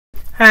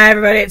Hi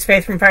everybody, it's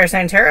Faith from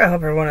FireSign Tarot. I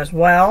hope everyone is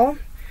well.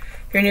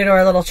 If you're new to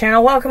our little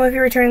channel, welcome. If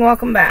you're returning,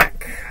 welcome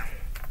back.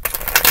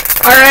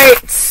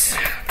 Alright,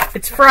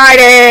 it's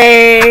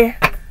Friday.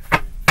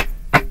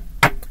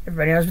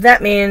 Everybody knows what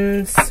that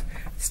means.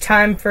 It's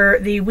time for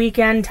the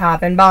weekend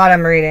top and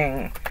bottom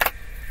reading.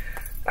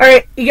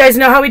 Alright, you guys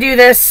know how we do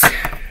this.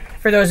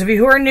 For those of you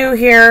who are new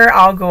here,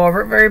 I'll go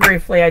over it very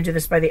briefly. I do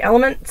this by the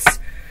elements.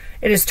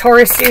 It is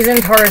Taurus season.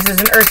 Taurus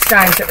is an earth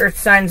sign, so earth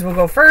signs will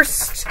go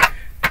first.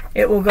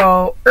 It will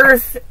go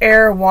earth,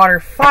 air, water,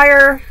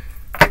 fire.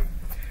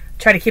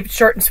 Try to keep it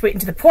short and sweet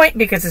and to the point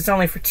because it's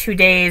only for 2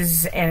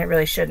 days and it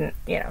really shouldn't,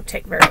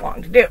 take very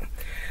long to do.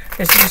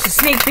 This is just a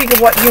sneak peek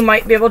of what you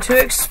might be able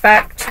to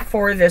expect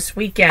for this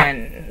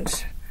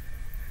weekend.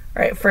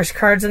 All right, first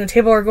cards on the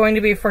table are going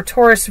to be for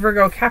Taurus,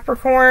 Virgo,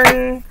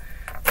 Capricorn.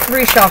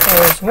 3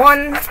 shuffles.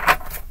 1,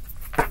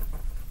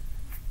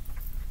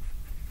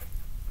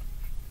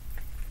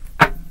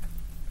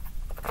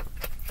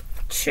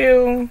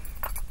 2,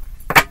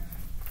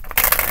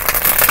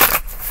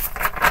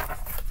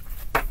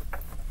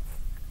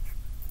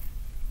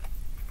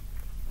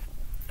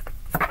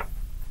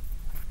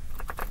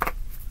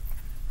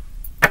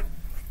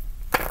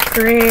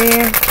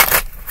 3.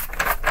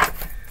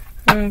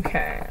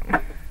 Okay.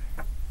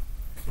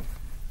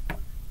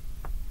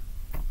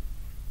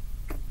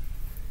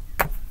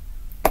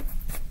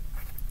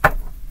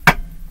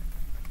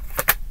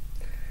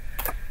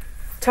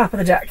 Top of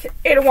the deck,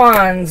 8 of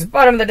Wands.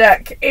 Bottom of the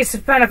deck, Ace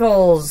of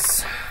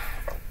Pentacles.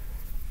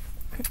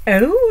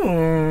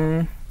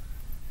 Ooh.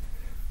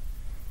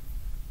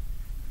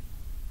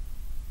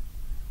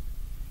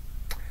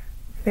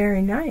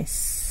 Very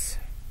nice.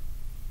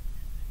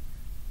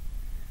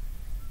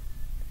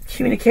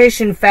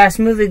 Communication,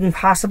 fast-moving,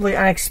 possibly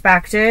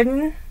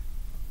unexpected.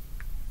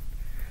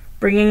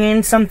 Bringing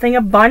in something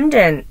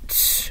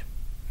abundant.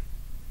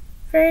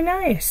 Very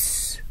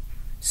nice.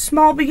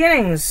 Small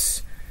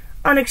beginnings.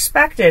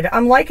 Unexpected.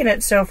 I'm liking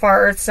it so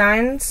far, earth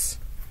signs.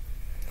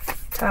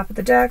 Top of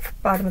the deck,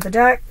 bottom of the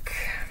deck.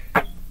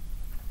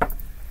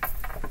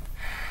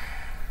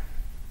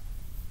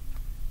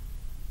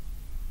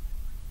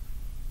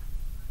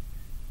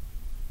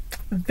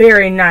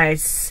 Very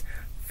nice.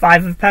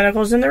 5 of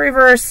Pentacles in the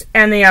reverse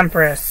and the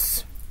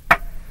Empress.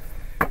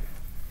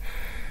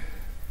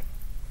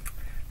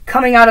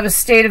 Coming out of a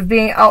state of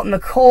being out in the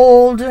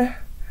cold.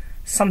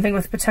 Something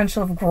with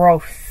potential of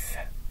growth.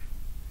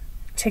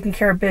 Taking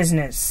care of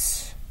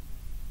business.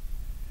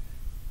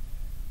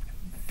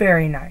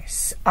 Very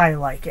nice. I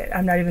like it.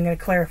 I'm not even going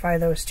to clarify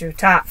those two.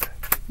 Top,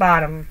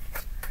 bottom.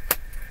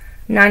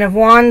 9 of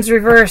Wands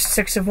reversed.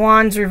 6 of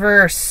Wands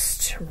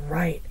reversed.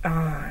 Right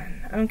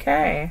on.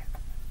 Okay.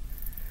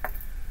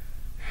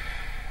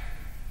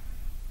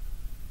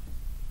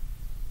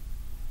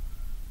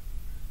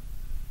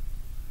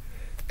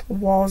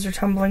 Walls are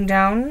tumbling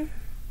down.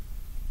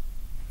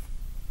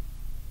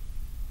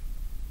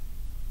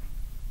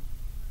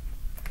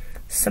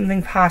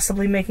 Something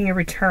possibly making a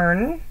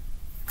return.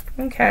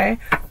 Okay,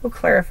 we'll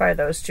clarify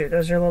those two.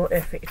 Those are a little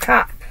iffy.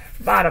 Top,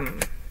 bottom.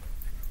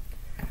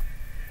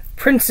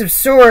 Prince of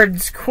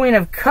Swords, Queen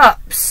of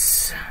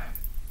Cups.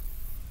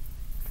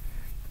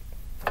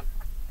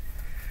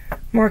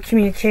 More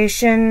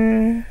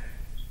communication.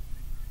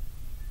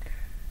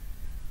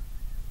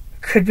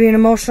 Could be an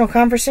emotional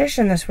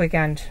conversation this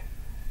weekend.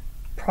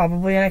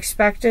 Probably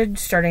unexpected,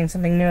 starting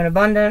something new and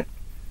abundant.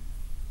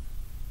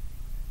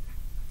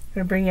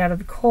 Going to bring you out of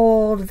the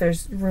cold.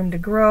 There's room to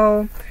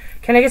grow.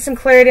 Can I get some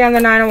clarity on the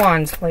 9 of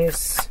Wands,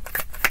 please?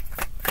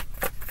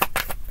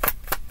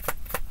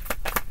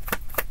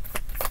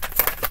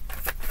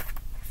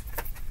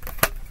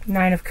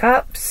 Nine of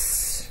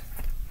Cups.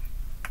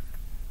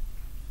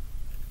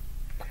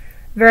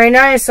 Very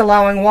nice.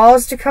 Allowing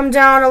walls to come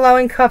down,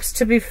 allowing cups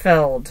to be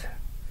filled.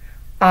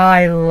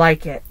 I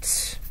like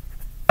it.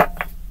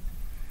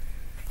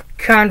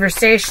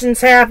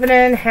 Conversations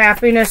happening,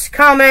 happiness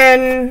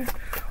coming.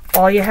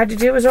 All you had to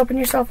do was open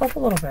yourself up a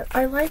little bit.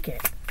 I like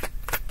it.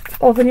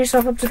 Open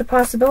yourself up to the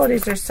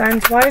possibilities. There's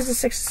signs. Why is the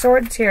 6 of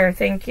Swords here?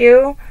 Thank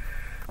you.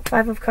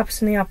 5 of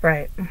Cups in the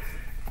upright.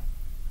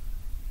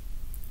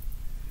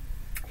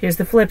 Here's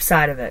the flip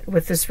side of it.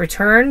 With this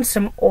return,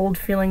 some old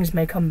feelings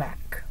may come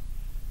back.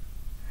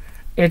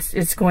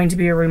 It's going to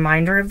be a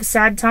reminder of the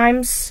sad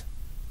times.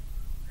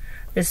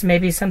 This may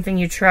be something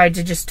you tried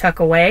to just tuck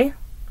away.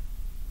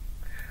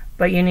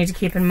 But you need to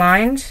keep in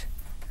mind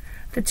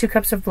the 2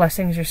 cups of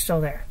blessings are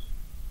still there.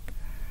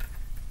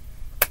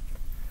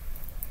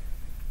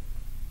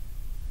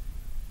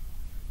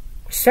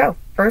 So,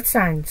 earth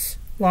signs.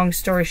 Long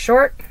story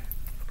short,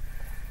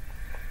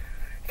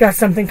 got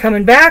something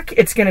coming back.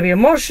 It's going to be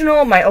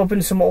emotional. Might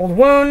open some old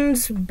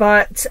wounds.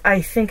 But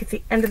I think at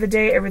the end of the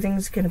day,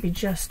 everything's going to be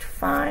just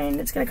fine.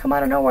 It's going to come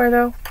out of nowhere,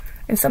 though.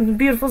 And something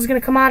beautiful is going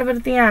to come out of it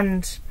at the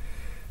end.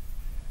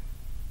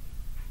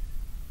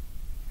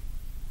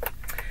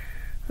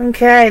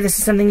 Okay, this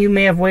is something you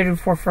may have waited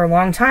for a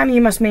long time.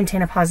 You must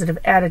maintain a positive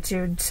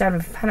attitude.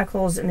 7 of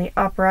Pentacles in the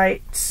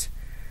upright.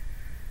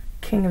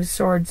 King of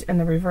Swords in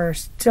the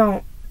reverse.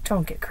 Don't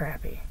get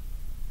crappy.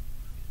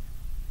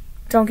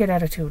 Don't get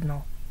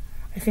attitudinal.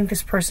 I think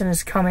this person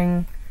is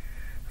coming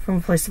from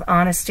a place of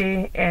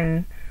honesty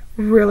and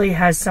really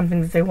has something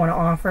that they want to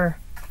offer.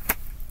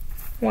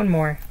 One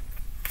more.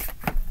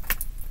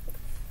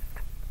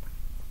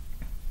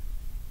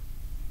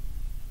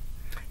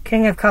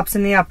 King of Cups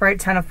in the upright,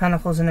 Ten of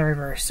Pentacles in the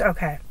reverse.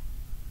 Okay.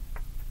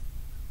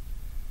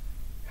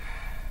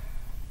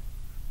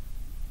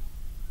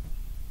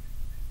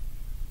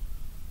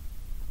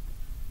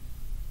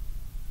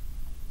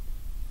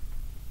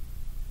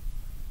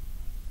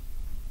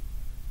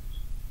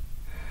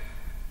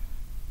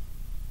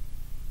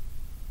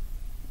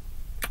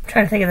 I'm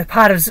trying to think of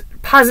the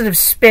positive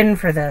spin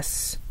for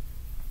this.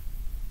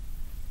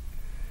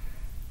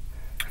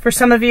 For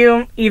some of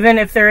you, even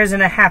if there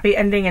isn't a happy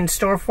ending in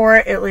store for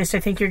it, at least I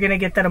think you're going to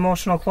get that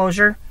emotional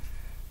closure.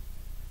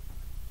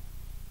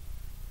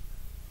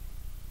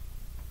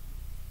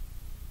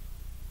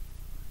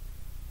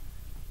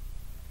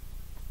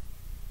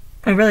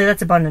 And really,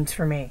 that's abundance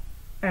for me.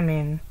 I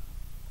mean,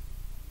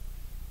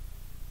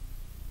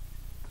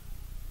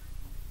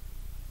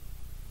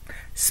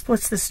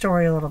 splits the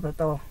story a little bit,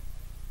 though.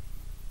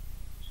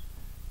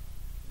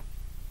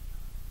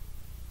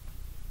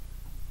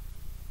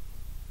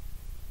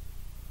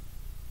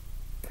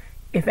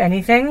 If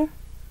anything,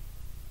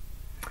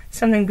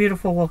 something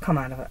beautiful will come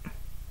out of it.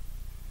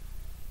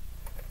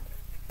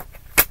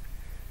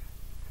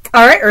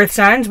 All right, Earth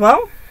signs.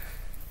 Well,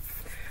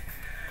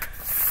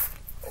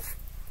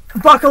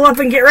 buckle up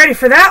and get ready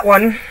for that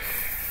one.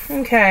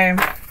 Okay.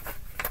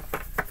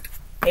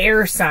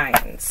 Air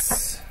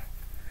signs.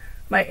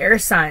 My air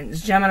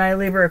signs. Gemini,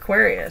 Libra,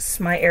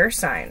 Aquarius. My air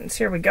signs.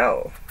 Here we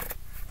go.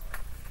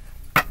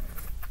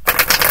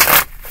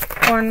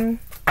 1,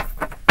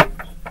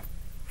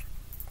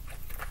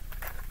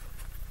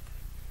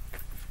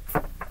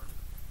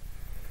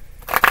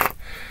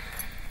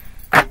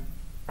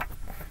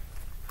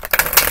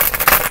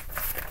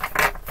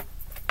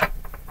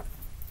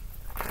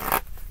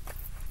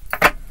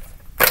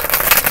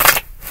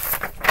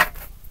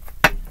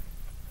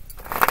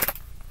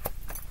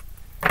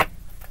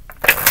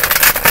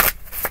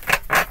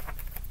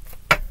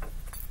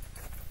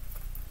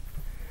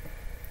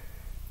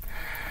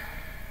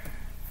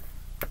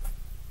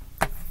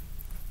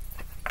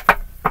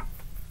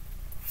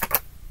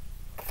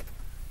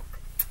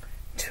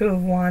 2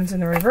 of Wands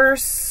in the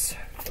reverse,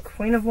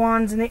 Queen of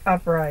Wands in the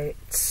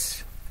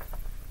upright.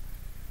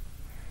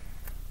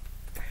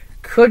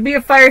 Could be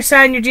a fire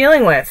sign you're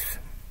dealing with.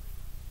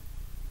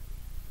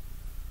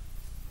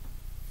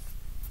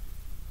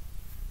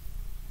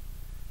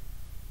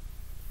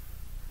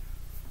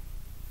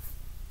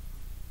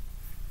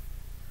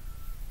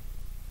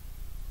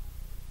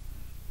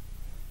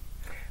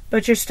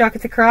 But you're stuck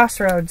at the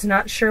crossroads,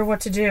 not sure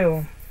what to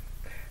do,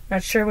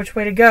 not sure which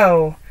way to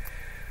go.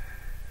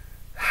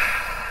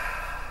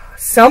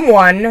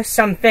 Someone,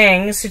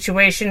 something,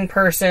 situation,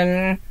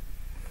 person,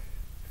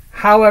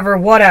 however,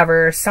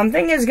 whatever,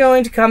 something is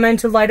going to come in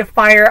to light a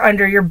fire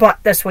under your butt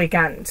this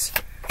weekend.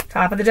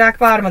 Top of the deck,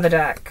 bottom of the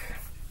deck.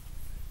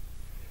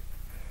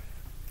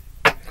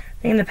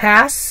 In the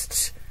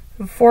past,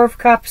 4 of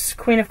Cups,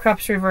 Queen of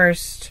Cups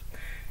reversed,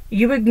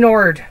 you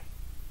ignored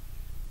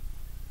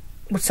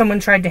what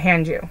someone tried to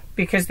hand you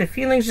because the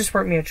feelings just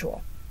weren't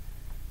mutual.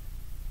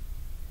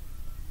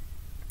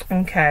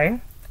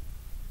 Okay.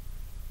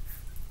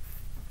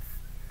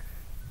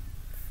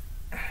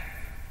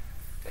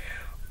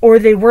 Or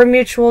they were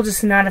mutual,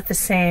 just not at the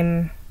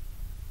same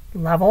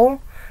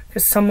level,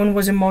 because someone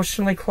was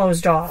emotionally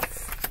closed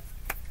off.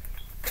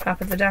 Top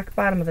of the deck,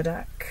 bottom of the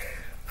deck.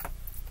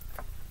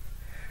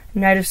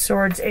 Knight of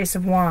Swords, Ace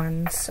of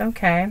Wands.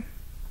 Okay.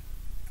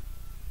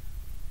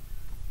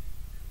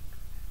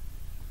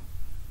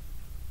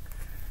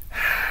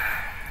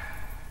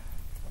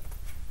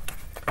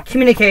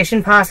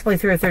 Communication, possibly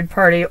through a third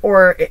party,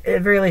 or at the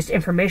very least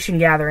information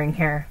gathering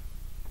here.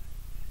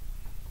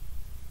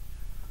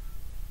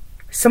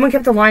 Someone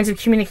kept the lines of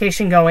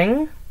communication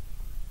going,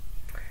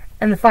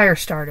 and the fire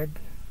started.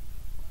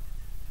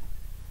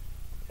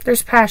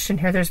 There's passion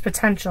here. There's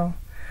potential.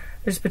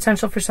 There's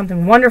potential for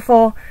something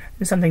wonderful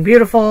and something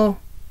beautiful.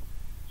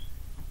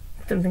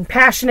 Something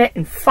passionate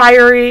and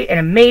fiery and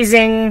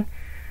amazing.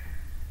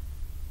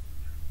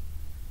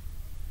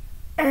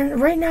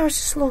 And right now it's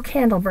just a little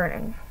candle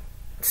burning.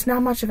 It's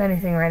not much of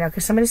anything right now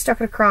because somebody's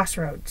stuck at a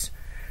crossroads.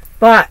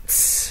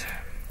 But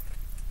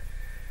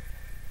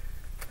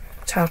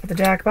top of the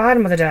deck,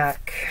 bottom of the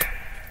deck.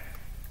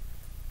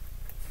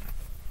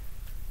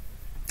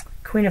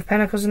 Queen of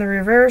Pentacles in the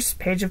reverse,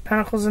 Page of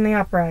Pentacles in the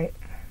upright.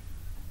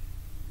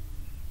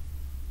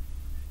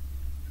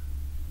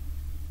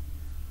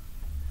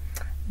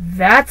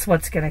 That's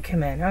what's going to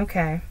come in.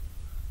 Okay.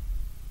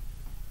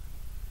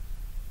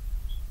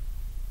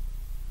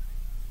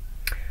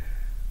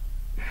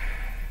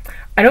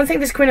 I don't think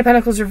this Queen of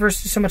Pentacles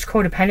reversed to so much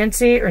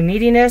codependency or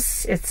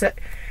neediness. It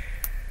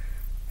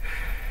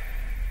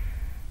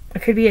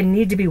could be a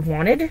need to be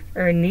wanted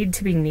or a need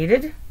to be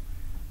needed.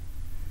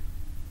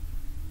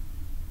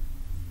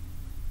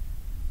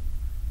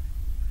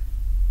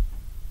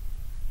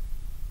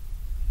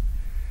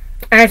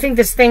 And I think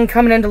this thing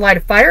coming in to light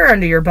a fire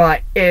under your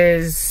butt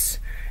is,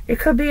 it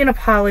could be an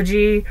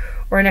apology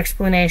or an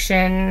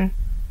explanation.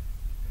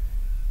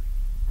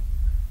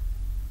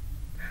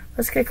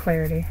 Let's get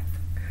clarity.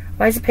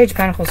 Why is the Page of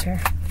Pentacles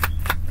here?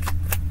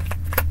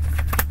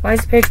 Why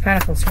is the Page of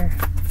Pentacles here?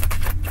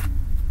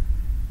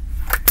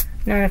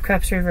 Nine of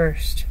Cups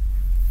reversed.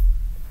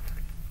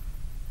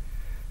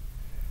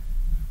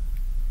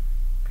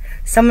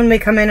 Someone may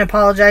come in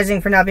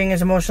apologizing for not being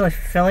as emotionally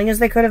fulfilling as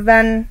they could have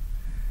been.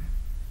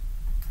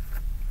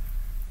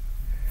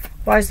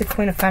 Why is the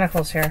Queen of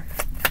Pentacles here?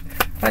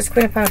 Why is the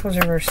Queen of Pentacles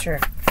reversed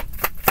here?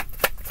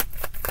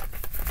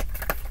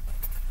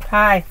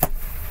 Hi.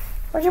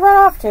 Where'd you run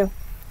off to?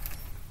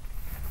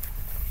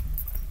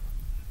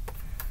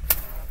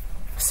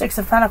 Six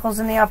of Pentacles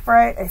in the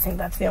upright. I think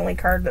that's the only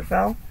card that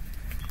fell.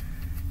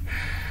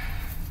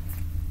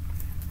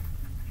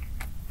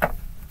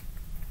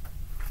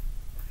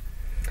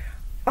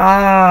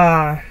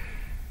 Ah.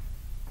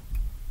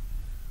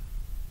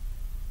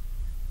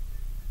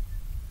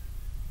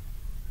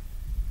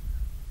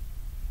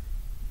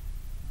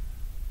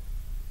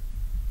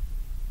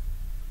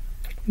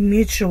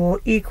 Mutual,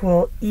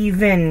 equal,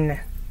 even.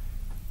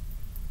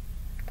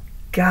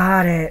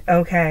 Got it.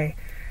 Okay.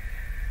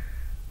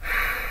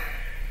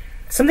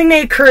 Something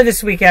may occur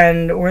this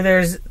weekend where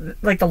there's,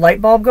 like, the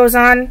light bulb goes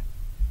on.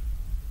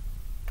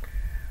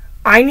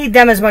 I need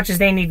them as much as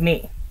they need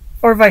me.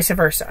 Or vice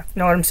versa.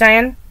 Know what I'm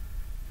saying?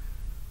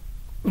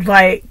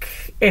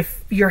 Like,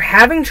 if you're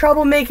having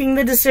trouble making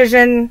the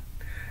decision,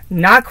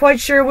 not quite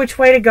sure which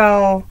way to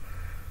go,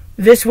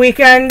 this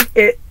weekend,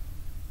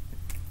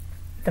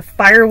 the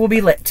fire will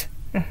be lit.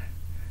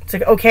 It's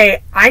like,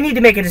 okay, I need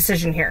to make a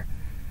decision here.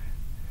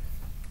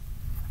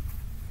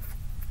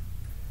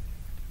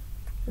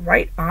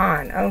 Right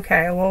on.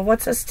 Okay, well,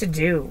 what's this to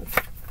do?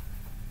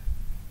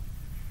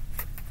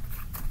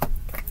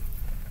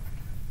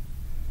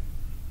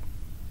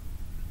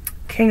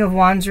 King of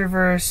Wands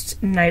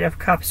reversed, Knight of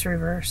Cups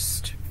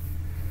reversed.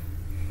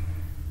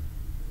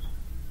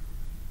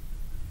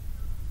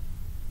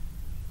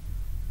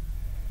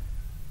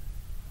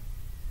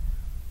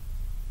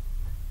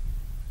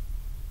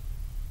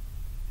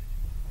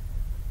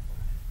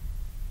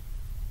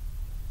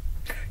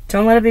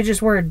 Don't let it be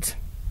just words.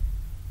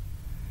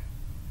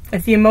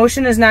 If the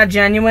emotion is not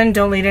genuine,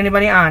 don't lead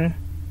anybody on.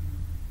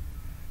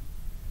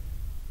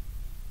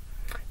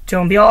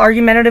 Don't be all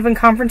argumentative and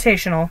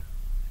confrontational.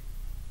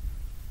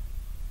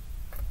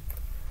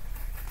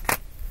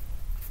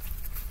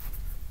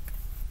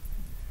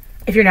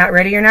 If you're not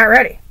ready, you're not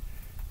ready.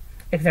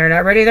 If they're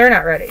not ready, they're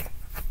not ready.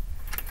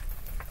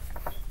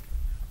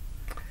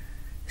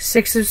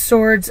 Six of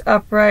Swords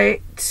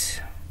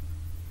upright.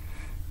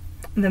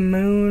 The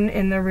Moon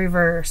in the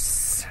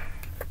reverse.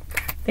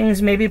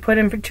 Things may be put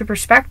into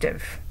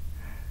perspective.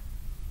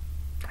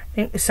 I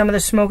think some of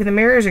the smoke and the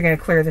mirrors are going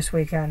to clear this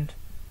weekend.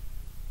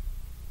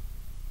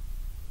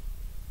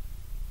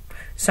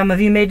 Some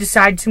of you may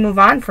decide to move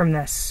on from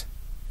this.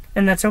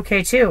 And that's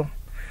okay too.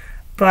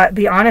 But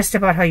be honest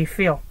about how you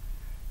feel.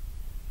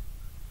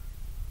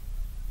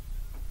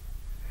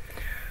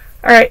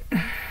 Alright.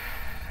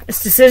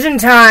 It's decision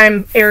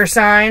time, air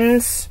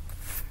signs.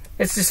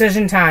 It's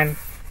decision time.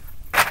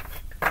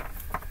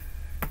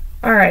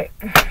 Alright.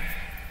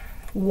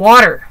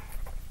 Water.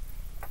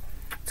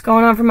 What's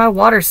going on for my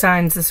water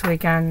signs this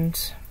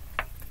weekend?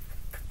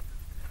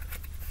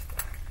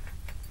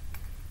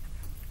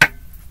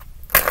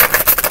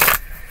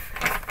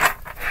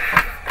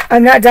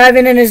 I'm not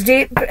diving in as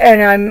deep,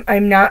 and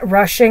I'm not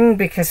rushing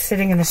because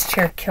sitting in this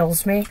chair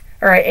kills me.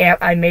 Or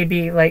I may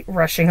be like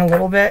rushing a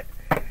little bit.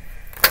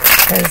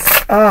 Because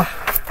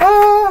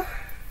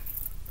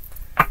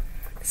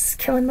this is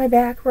killing my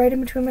back right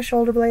in between my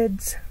shoulder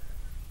blades.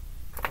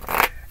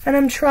 And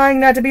I'm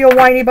trying not to be a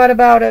whiny butt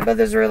about it, but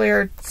this really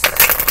hurts.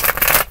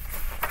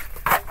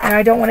 And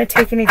I don't want to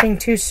take anything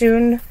too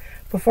soon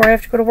before I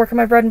have to go to work on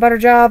my bread and butter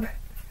job.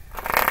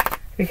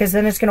 Because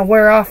then it's going to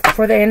wear off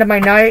before the end of my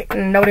night,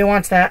 and nobody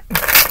wants that.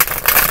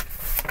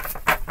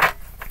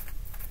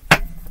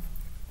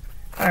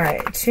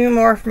 Alright, two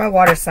more for my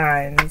water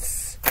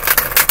signs.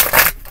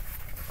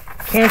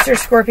 Cancer,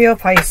 Scorpio,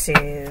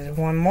 Pisces.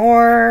 One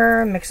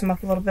more. Mix them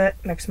up a little bit,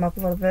 mix them up a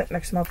little bit,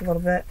 mix them up a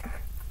little bit.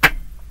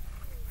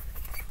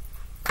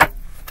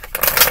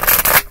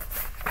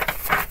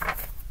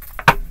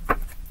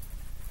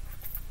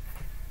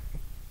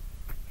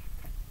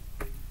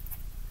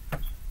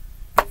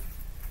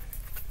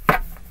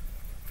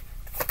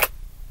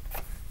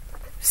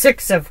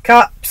 Six of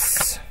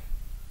Cups.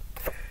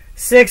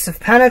 Six of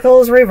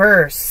Pentacles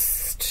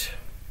reversed.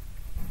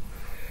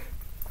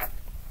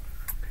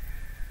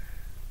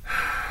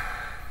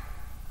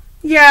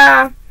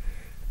 Yeah,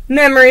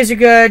 memories are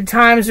good,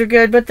 times are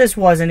good, but this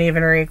wasn't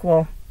even or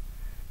equal.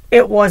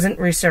 It wasn't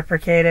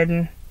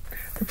reciprocated.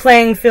 The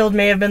playing field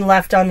may have been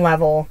left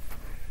unlevel.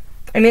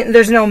 I mean,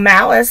 there's no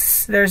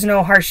malice, there's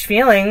no harsh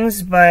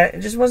feelings, but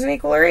it just wasn't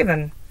equal or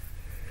even.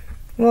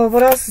 Well,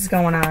 what else is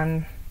going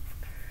on?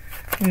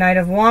 Knight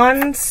of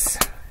Wands.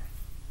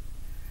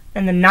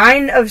 And the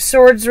Nine of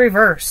Swords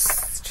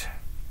reversed.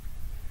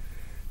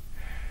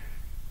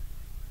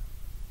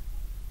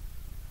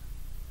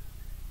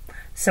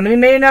 Somebody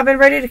may have not been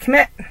ready to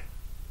commit.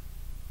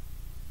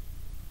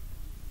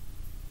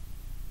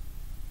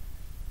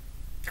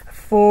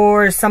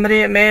 For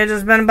somebody, it may have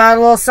just been about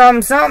a little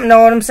something,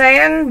 know what I'm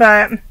saying?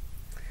 But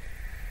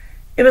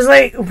it was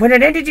like, when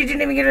it ended, you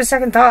didn't even give it a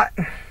second thought.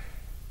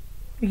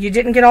 You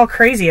didn't get all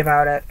crazy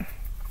about it.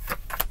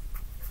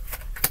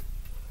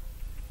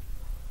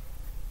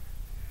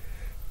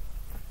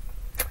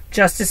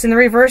 Justice in the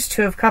reverse,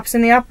 Two of Cups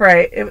in the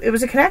upright. It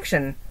was a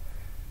connection.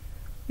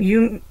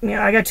 You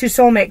know, I got two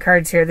soulmate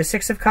cards here, the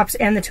Six of Cups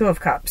and the Two of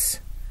Cups.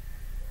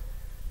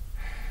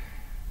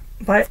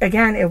 But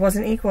again, it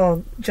wasn't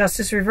equal.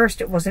 Justice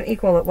reversed, it wasn't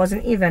equal, it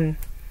wasn't even.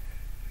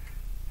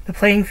 The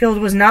playing field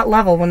was not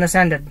level when this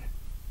ended.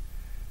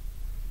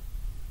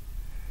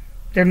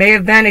 There may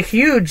have been a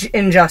huge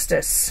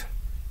injustice.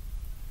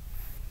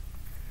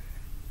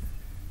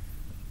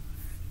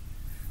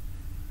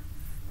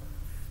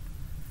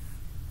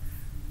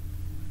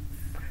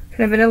 Could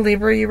have been a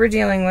Libra you were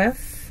dealing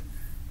with.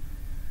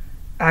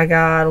 I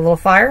got a little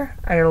fire,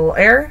 I got a little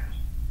air,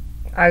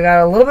 I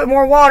got a little bit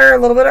more water, a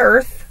little bit of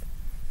earth.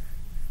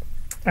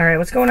 Alright,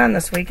 what's going on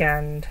this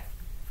weekend?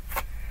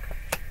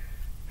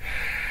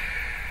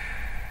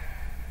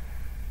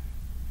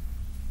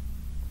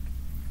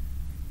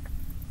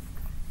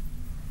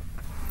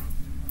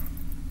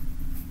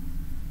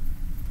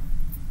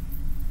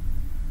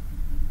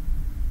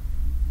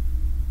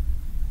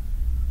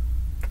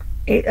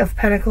 Eight of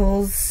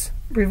Pentacles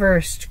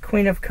reversed.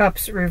 Queen of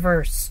Cups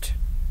reversed.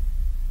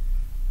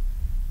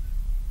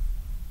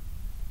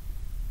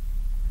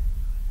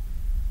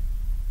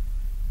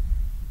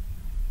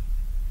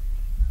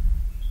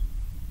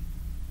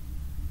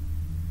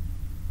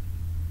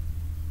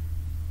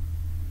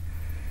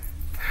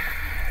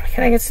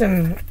 Can I get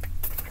some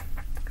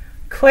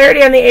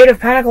clarity on the Eight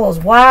of Pentacles?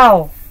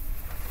 Wow.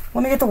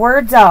 Let me get the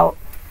words out.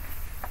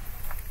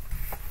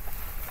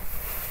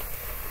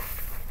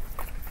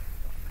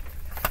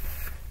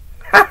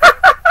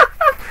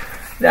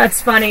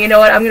 That's funny. You know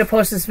what? I'm going to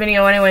post this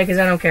video anyway because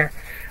I don't care.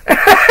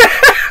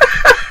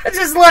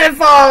 Just let it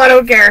fall. I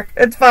don't care.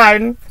 It's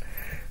fine.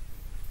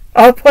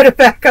 I'll put it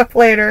back up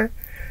later.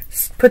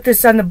 Just put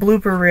this on the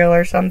blooper reel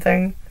or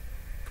something.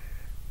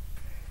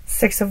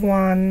 Six of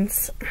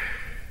Wands.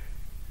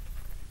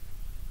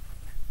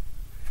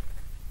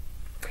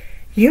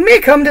 You may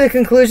come to the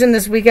conclusion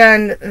this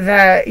weekend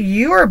that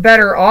you are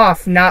better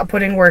off not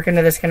putting work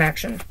into this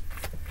connection.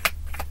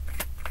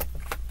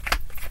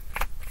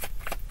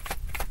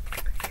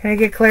 Can I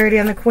get clarity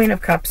on the Queen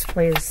of Cups,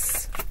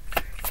 please?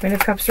 Queen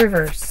of Cups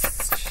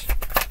reversed.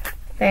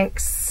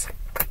 Thanks.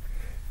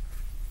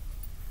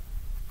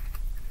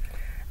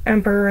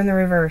 Emperor in the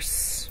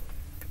reverse.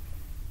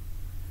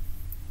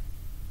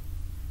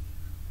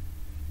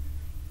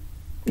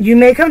 You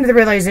may come to the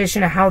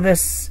realization of how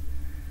this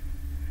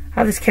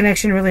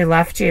connection really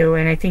left you,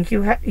 and I think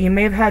you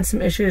may have had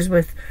some issues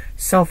with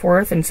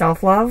self-worth and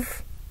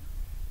self-love.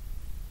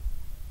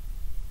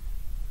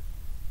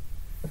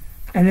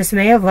 And this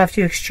may have left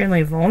you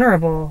extremely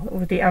vulnerable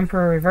with the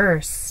Emperor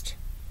reversed.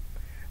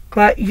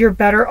 But you're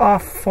better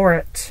off for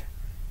it.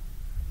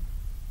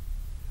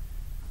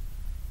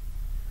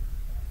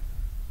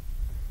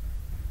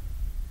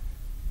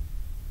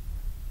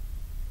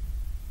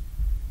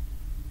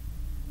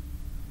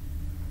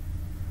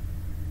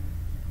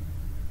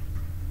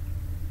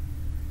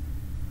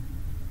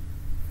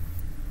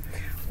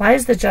 Why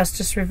is the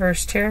Justice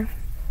reversed here?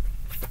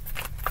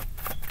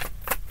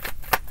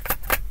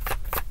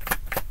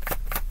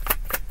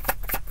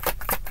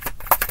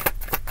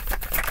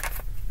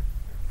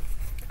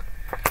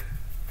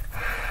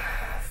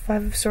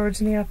 Five of Swords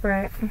in the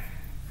upright.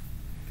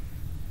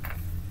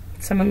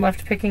 Someone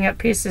left picking up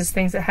pieces,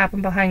 things that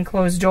happen behind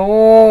closed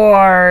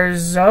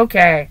doors.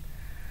 Okay.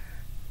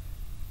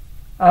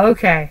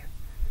 Okay.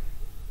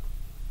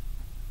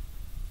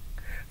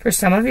 For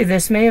some of you,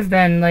 this may have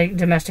been like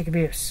domestic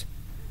abuse.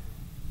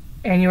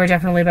 And you are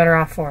definitely better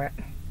off for it.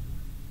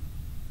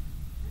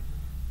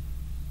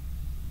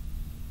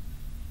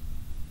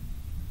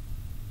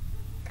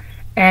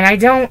 And I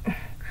don't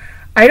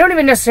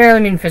even necessarily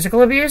mean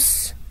physical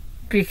abuse,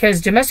 because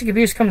domestic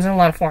abuse comes in a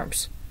lot of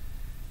forms.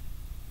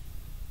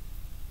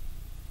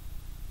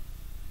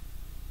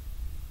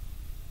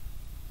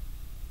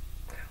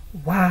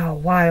 Wow,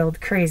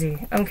 wild,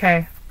 crazy.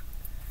 Okay.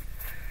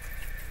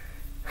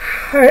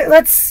 Alright,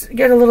 let's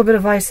get a little bit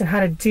of advice on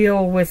how to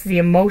deal with the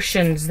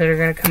emotions that are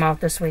going to come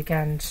out this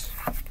weekend.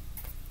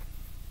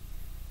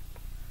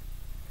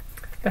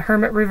 The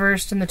Hermit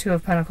reversed and the Two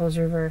of Pentacles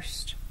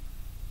reversed.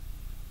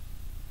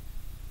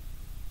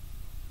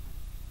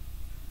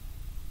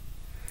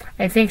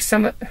 I think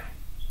some of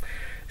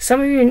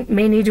you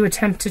may need to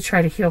attempt to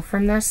try to heal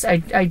from this. I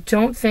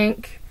don't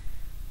think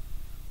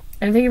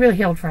you really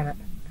healed from it.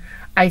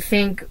 I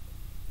think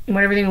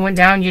when everything went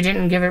down, you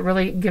didn't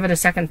really give it a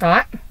second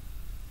thought.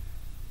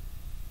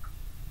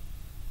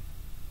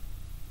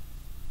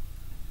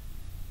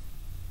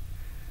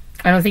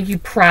 I don't think you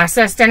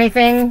processed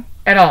anything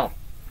at all.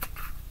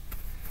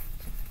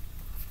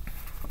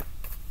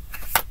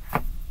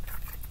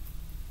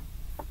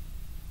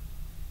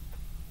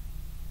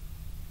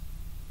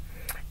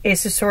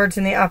 Ace of Swords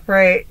in the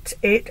upright,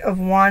 8 of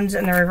Wands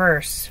in the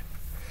reverse.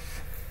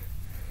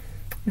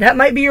 That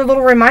might be your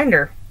little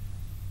reminder.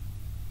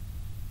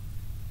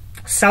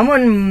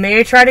 Someone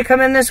may try to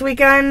come in this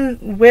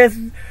weekend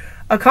with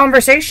a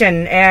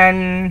conversation,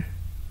 and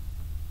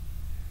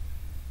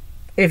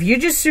if you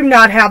just do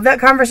not have that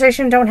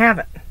conversation, don't have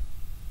it.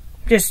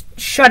 Just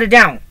shut it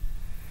down.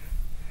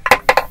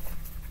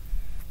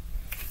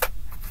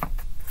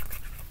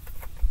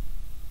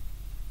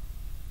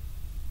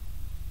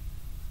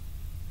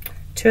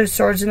 Two of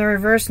Swords in the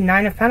reverse,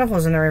 9 of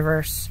Pentacles in the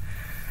reverse.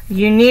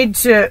 You need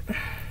to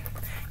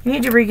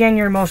regain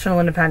your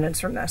emotional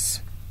independence from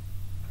this.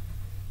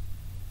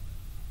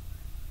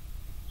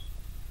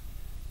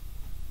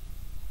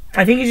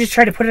 I think you just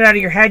tried to put it out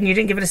of your head and you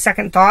didn't give it a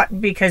second thought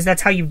because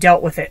that's how you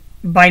dealt with it,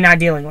 by not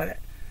dealing with it.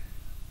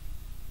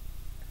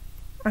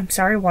 I'm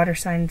sorry, water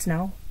signs,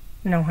 no.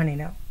 No, honey,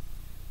 no.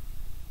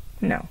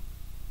 No.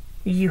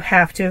 You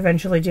have to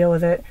eventually deal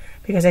with it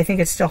because I think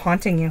it's still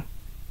haunting you.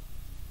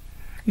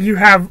 You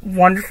have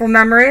wonderful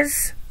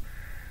memories,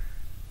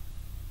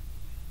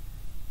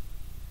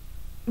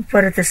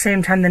 but at the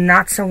same time, the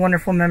not so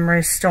wonderful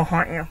memories still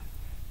haunt you.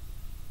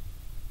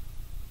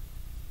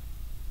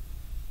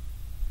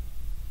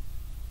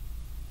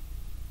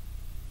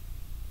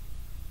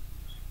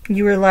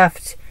 You were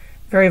left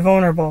very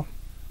vulnerable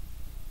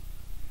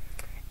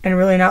and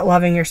really not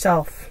loving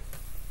yourself.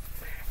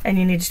 And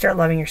you need to start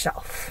loving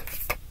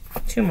yourself.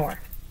 2 more.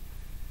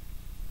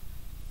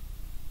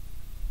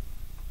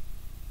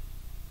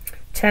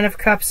 10 of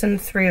Cups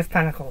and 3 of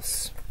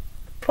Pentacles.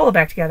 Pull it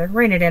back together.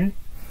 Rein it in.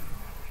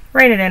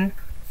 Rein it in.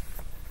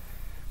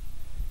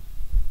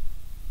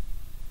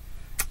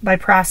 By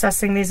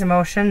processing these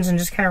emotions and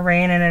just kind of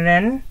reining it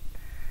in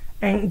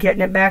and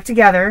getting it back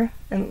together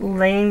and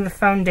laying the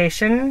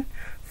foundation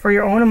for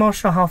your own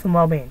emotional health and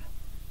well-being.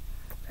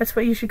 That's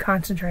what you should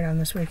concentrate on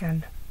this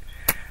weekend.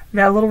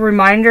 That little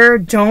reminder,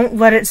 don't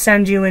let it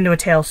send you into a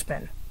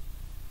tailspin.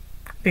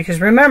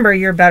 Because remember,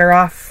 you're better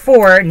off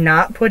for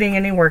not putting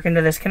any work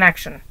into this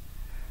connection.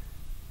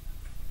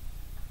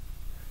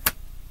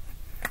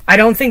 I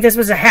don't think this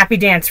was a happy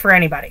dance for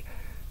anybody.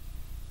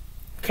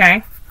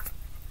 Okay?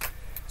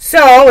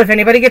 So, if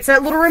anybody gets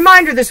that little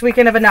reminder this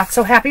weekend of a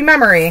not-so-happy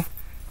memory,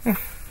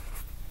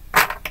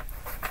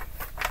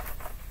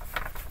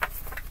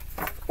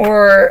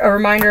 or a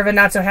reminder of a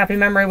not-so-happy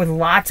memory with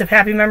lots of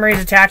happy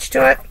memories attached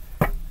to it,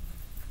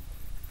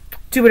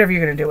 do whatever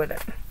you're going to do with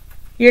it.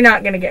 You're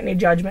not going to get any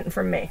judgment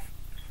from me.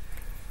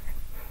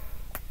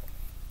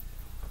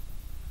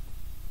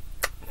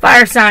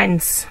 Fire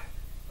signs.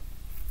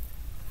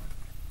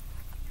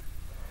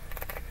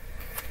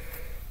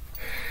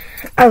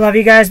 I love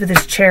you guys, but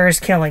this chair is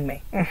killing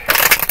me.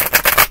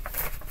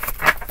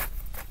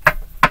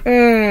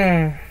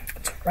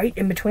 It's right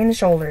in between the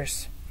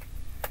shoulders.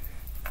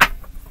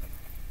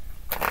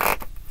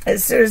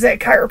 As soon as that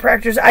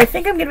chiropractor's... I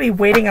think I'm going to be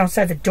waiting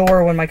outside the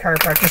door when my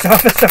chiropractor's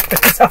office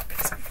opens up.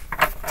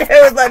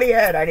 Dude, let me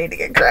in. I need to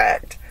get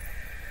cracked.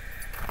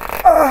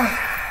 Oh.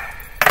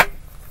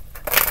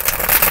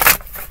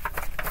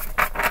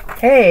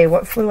 Hey,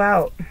 what flew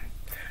out?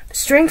 The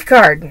Strength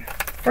card.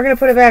 We're going to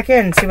put it back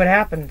in and see what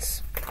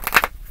happens.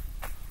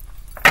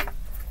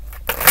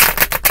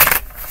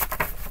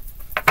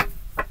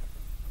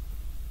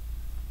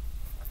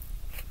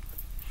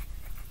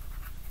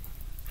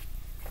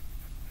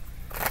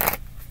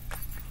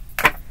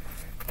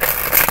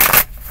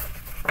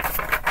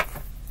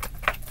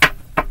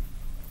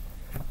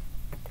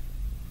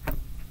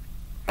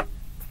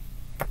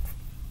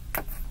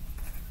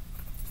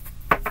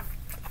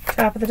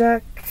 Top of the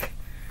deck,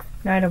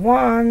 Knight of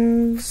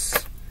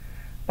Wands.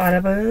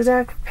 Bottom of the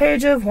deck,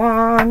 Page of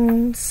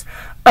Wands.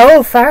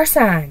 Oh, fire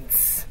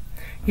signs.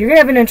 You're going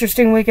to have an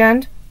interesting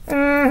weekend.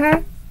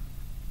 By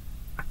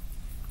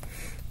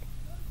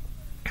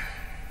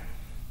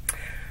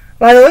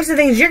the looks of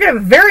things, you're going to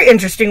have a very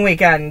interesting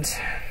weekend.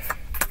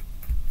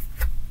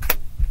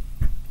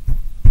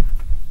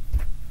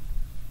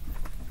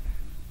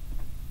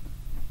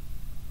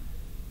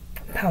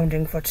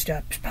 Pounding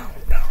footsteps. Pound,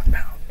 pound,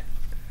 pound.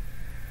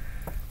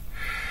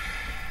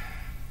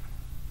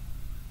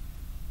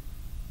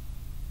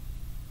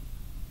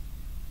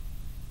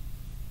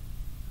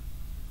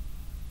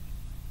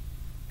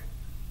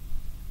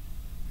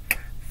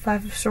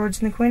 Five of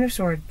Swords and the Queen of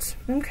Swords.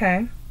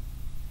 Okay.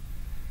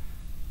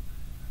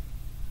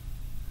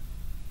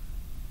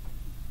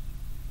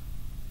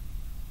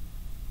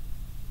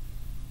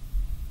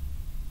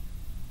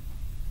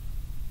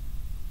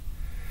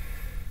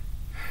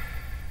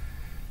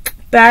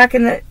 Back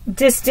in the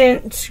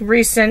distant,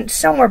 recent,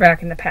 somewhere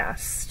back in the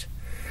past,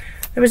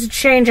 there was a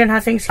change in how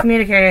things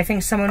communicate. I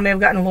think someone may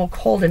have gotten a little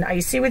cold and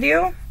icy with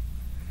you.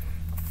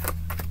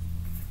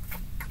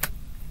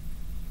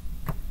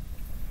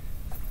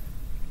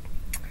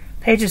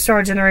 Page of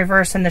Swords in the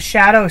reverse and the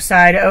shadow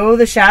side. Oh,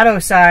 the shadow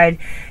side.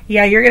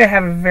 Yeah, you're going to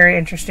have a very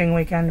interesting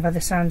weekend by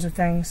the sounds of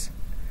things.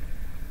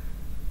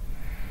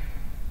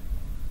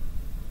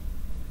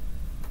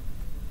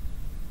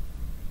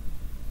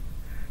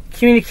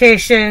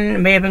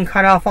 Communication may have been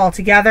cut off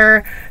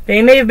altogether.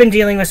 They may have been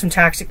dealing with some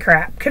toxic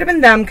crap. Could have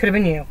been them, could have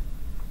been you.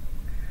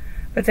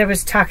 But there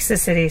was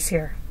toxicities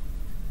here.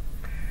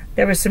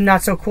 There was some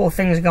not so cool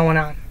things going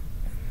on.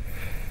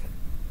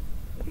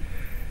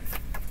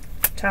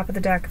 Top of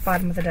the deck,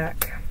 bottom of the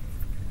deck.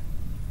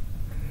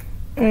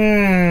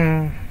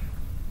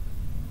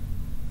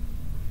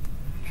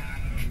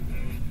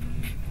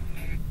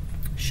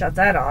 Shut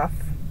that off.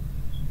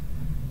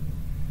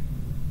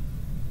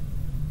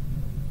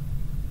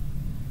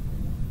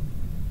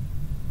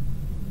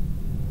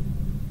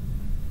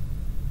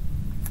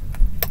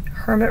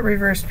 Hermit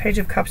reversed, Page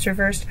of Cups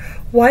reversed.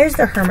 Why is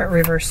the Hermit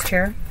reversed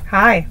here?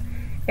 Hi.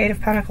 Eight of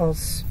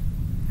Pentacles.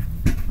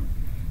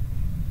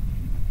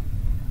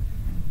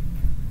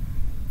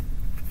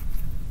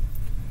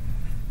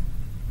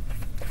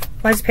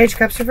 Why is Page of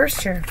Cups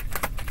reversed here?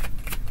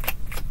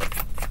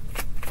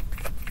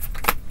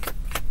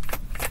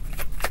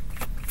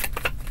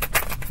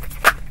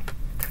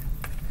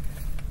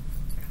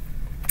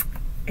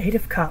 Eight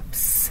of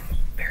Cups.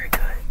 Very good.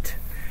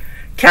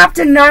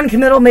 Captain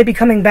Non-Committal may be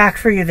coming back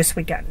for you this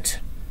weekend.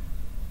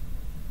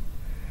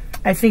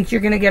 I think you're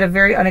going to get a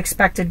very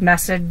unexpected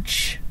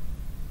message.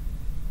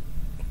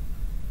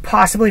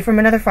 Possibly from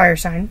another fire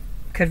sign.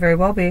 Could very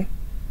well be.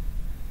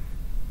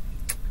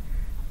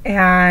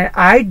 And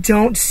I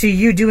don't see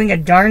you doing a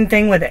darn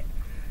thing with it.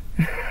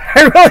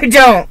 I really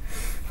don't.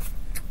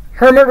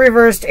 Hermit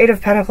reversed, Eight of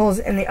Pentacles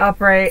in the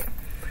upright.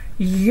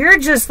 You're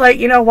just like,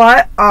 you know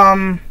what?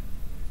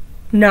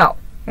 No.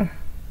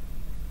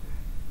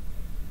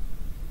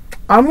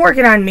 I'm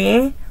working on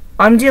me.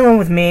 I'm dealing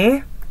with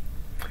me.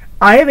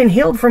 I haven't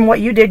healed from what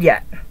you did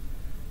yet.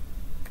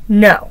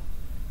 No.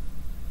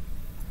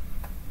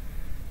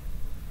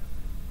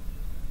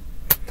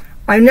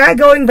 I'm not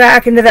going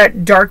back into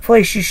that dark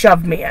place you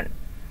shoved me in.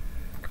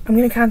 I'm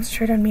going to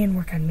concentrate on me and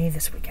work on me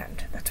this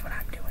weekend. That's what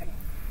I'm doing.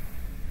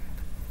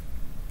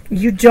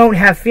 You don't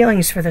have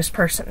feelings for this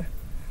person.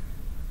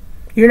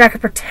 You're not going to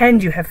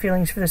pretend you have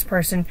feelings for this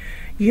person.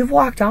 You've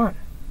walked on.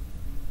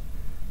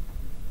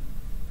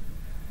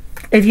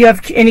 If you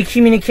have any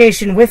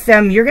communication with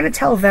them, you're going to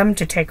tell them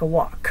to take a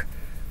walk.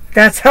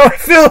 That's how I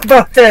feel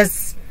about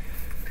this.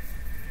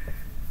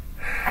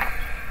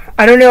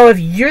 I don't know if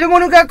you're the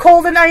one who got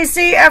cold and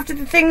icy after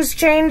the things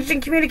changed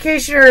in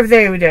communication, or if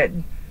they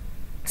did.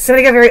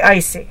 Somebody got very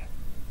icy.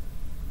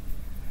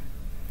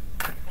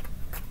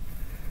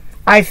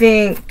 I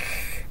think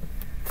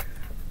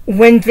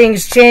when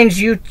things changed,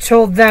 you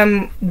told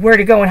them where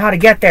to go and how to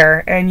get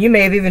there, and you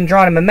may have even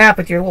drawn them a map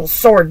with your little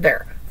sword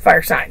there.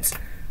 Fire signs.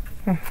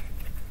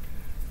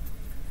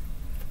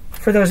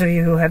 For those of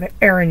you who have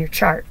air in your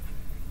chart.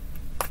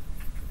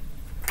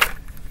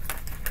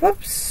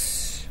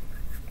 Whoops.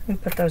 Let me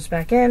put those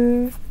back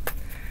in.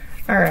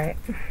 Alright.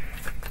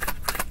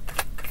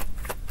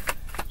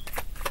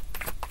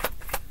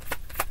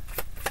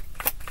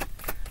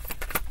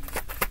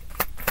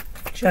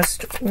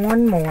 Just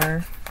one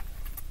more.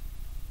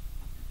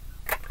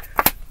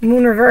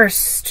 Moon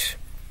reversed.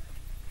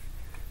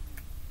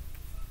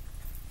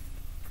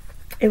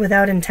 It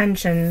without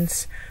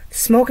intentions.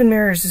 Smoke and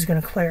mirrors is going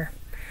to clear.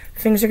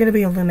 Things are going to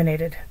be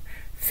illuminated.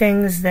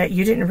 Things that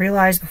you didn't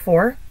realize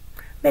before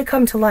may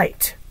come to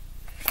light.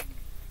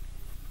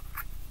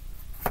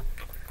 What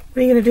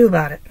are you going to do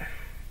about it?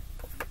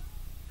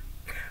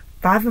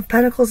 Five of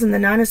Pentacles and the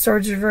Nine of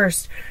Swords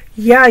reversed.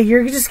 Yeah,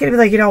 you're just going to be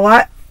like, you know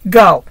what?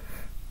 Go.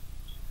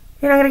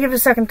 You're not going to give it a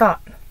second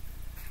thought.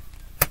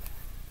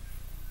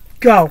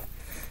 Go.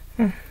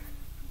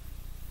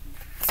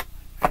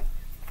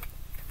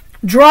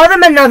 Draw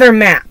them another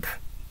map.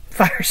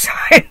 Fire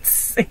signs.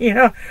 You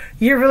know,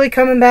 you're really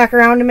coming back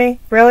around to me?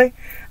 Really?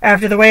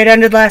 After the way it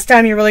ended last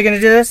time, you're really going to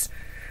do this?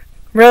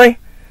 Really?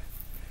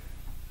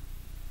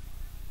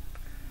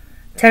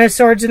 Ten of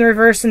Swords in the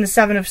reverse and the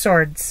Seven of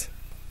Swords.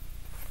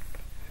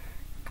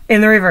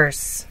 In the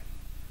reverse.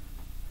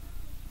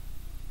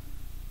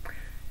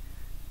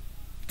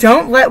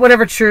 Don't let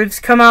whatever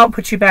truths come out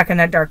put you back in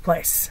that dark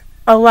place.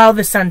 Allow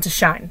the sun to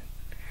shine.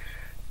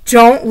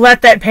 Don't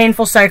let that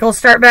painful cycle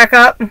start back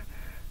up.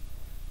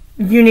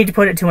 You need to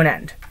put it to an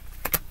end.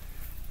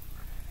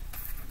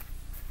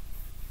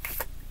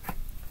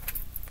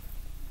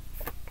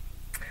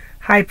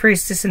 High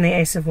Priestess and the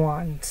Ace of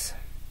Wands.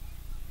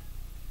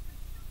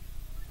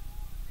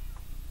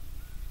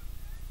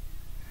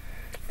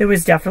 There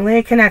was definitely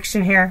a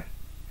connection here.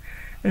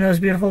 And those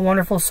beautiful,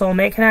 wonderful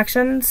soulmate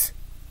connections,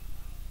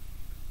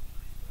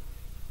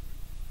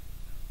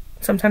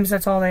 sometimes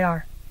that's all they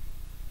are.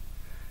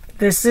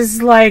 This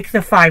is like the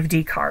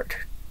 5D card.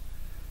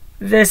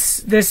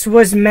 This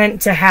was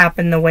meant to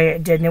happen the way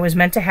it did, and it was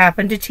meant to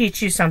happen to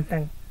teach you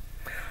something.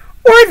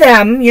 Or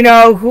them, you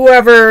know,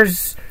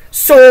 whoever's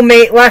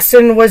soulmate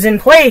lesson was in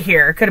play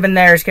here. Could have been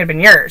theirs, could have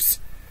been yours.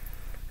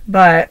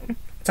 But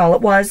that's all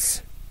it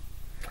was.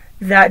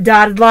 That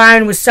dotted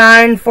line was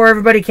signed before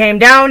everybody came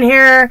down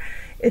here.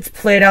 It's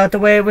played out the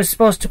way it was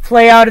supposed to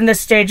play out in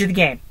this stage of the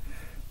game.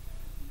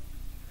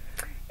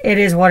 It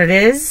is what it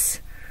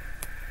is.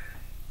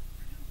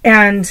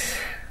 And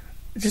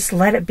just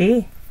let it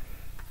be.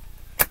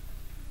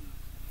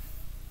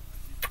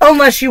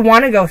 unless you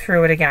want to go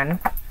through it again.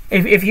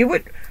 If you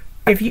would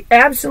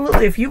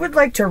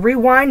like to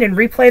rewind and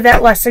replay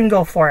that lesson,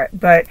 go for it.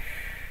 But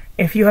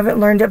if you haven't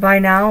learned it by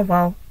now,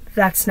 well,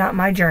 that's not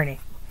my journey.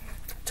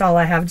 That's all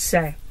I have to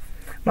say.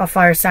 My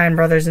fire sign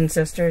brothers and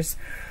sisters.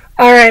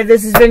 All right,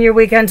 this has been your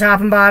weekend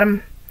top and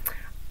bottom.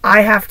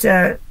 I have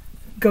to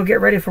go get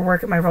ready for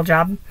work at my real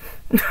job.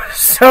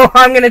 So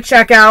I'm going to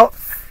check out.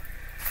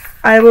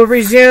 I will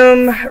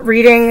resume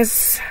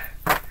readings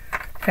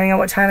depending on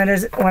what time it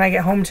is when I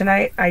get home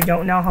tonight. I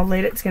don't know how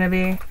late it's going to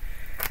be.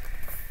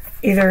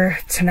 Either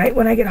tonight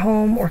when I get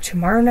home or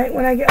tomorrow night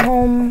when I get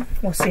home.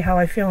 We'll see how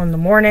I feel in the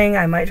morning.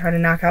 I might try to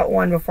knock out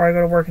one before I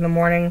go to work in the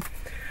morning.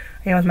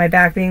 You know, with my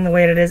back being the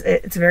way it is,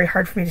 it's very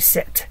hard for me to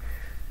sit.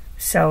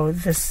 So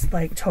this,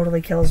 like,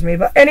 totally kills me.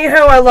 But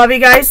anyhow, I love you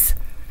guys.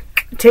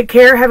 Take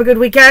care. Have a good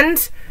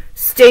weekend.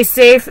 Stay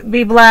safe.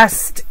 Be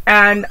blessed.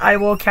 And I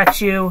will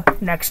catch you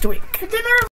next week.